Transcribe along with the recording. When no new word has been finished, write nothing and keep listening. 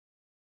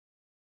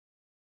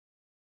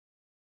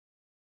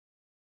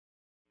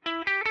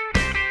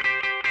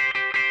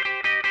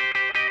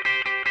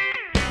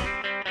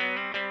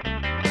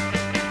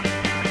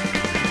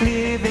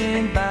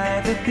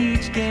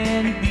beach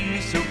can be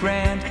so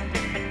grand.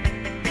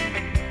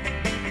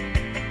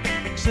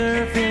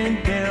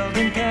 Surfing,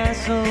 building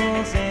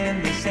castles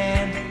in the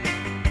sand.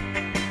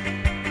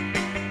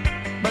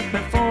 But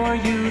before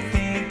you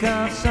think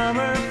of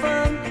summer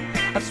fun,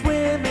 of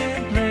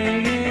swimming,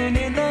 playing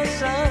in the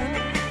sun,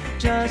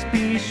 just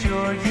be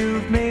sure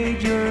you've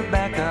made your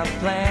backup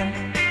plan.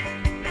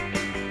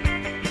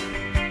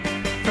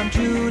 From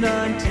June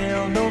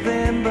until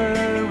November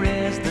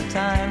is the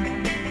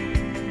time.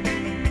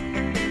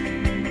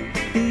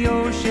 The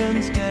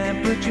ocean's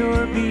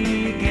temperature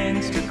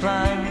begins to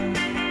climb.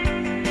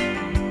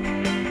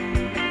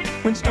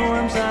 When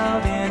storms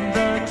out in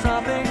the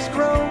tropics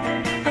grow,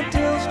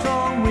 until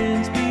strong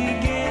winds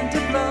begin to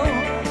blow,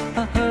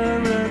 a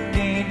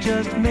hurricane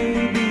just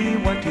may be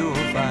what you'll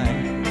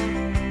find.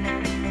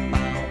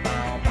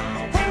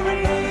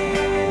 Hurry,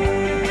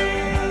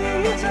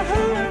 it's a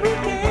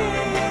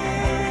hurricane.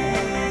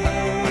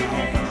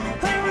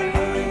 Hurry,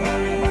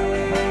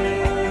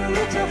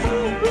 it's a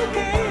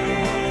hurricane.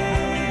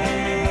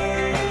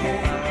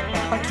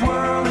 A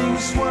twirling,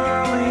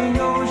 swirling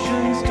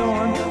ocean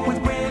storm with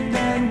wind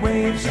and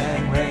waves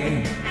and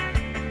rain.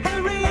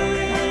 Hurry,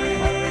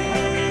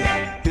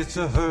 It's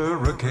a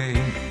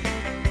hurricane.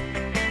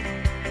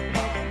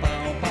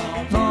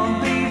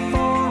 long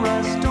before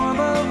a storm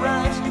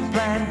arrives,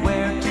 plan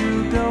where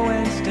to go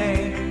and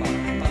stay,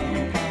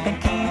 and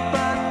keep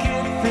a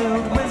kit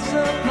filled with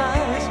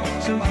supplies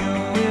so you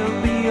will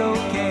be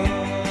okay.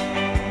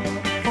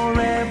 For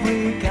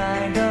every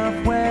kind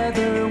of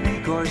weather,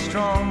 weak or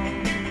strong,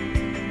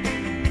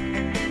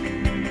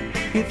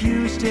 if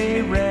you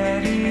stay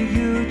ready,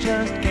 you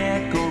just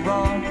can't go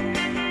wrong.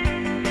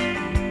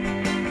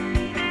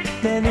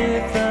 Then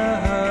if the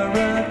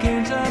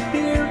hurricanes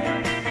appear,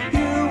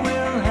 you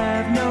will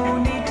have no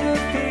need to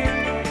fear,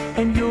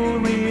 and you'll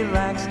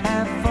relax,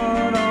 have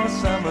fun all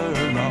summer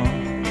long.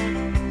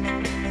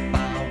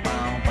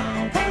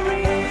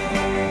 Hurry,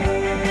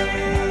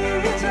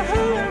 it's a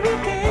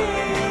hurricane.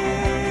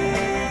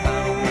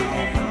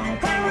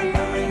 Hurry,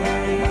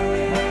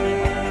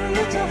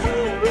 it's a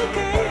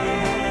hurricane.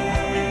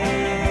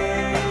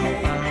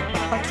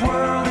 A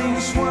twirling,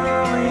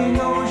 swirling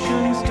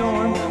ocean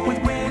storm with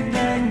wind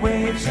and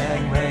waves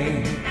and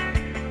rain.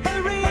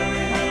 Hurry,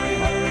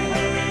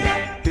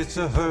 It's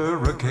a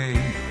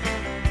hurricane.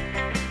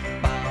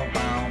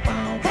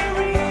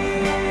 hurry,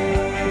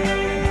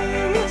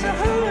 it's a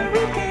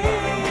hurricane.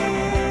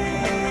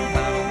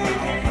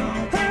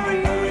 Hurry,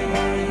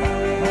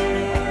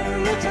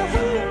 it's a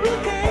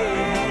hurricane.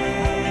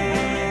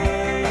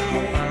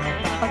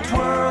 A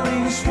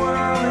twirling,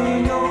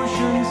 swirling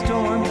ocean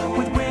storm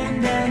with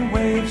wind and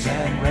waves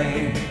and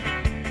rain.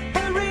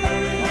 Hurry,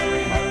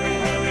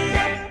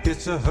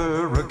 It's a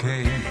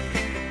hurricane.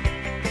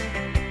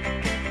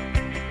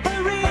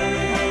 hurry,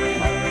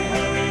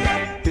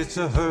 It's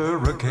a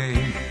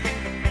hurricane.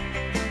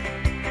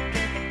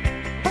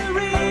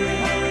 hurry,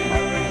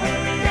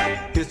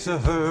 It's a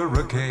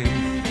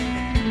hurricane.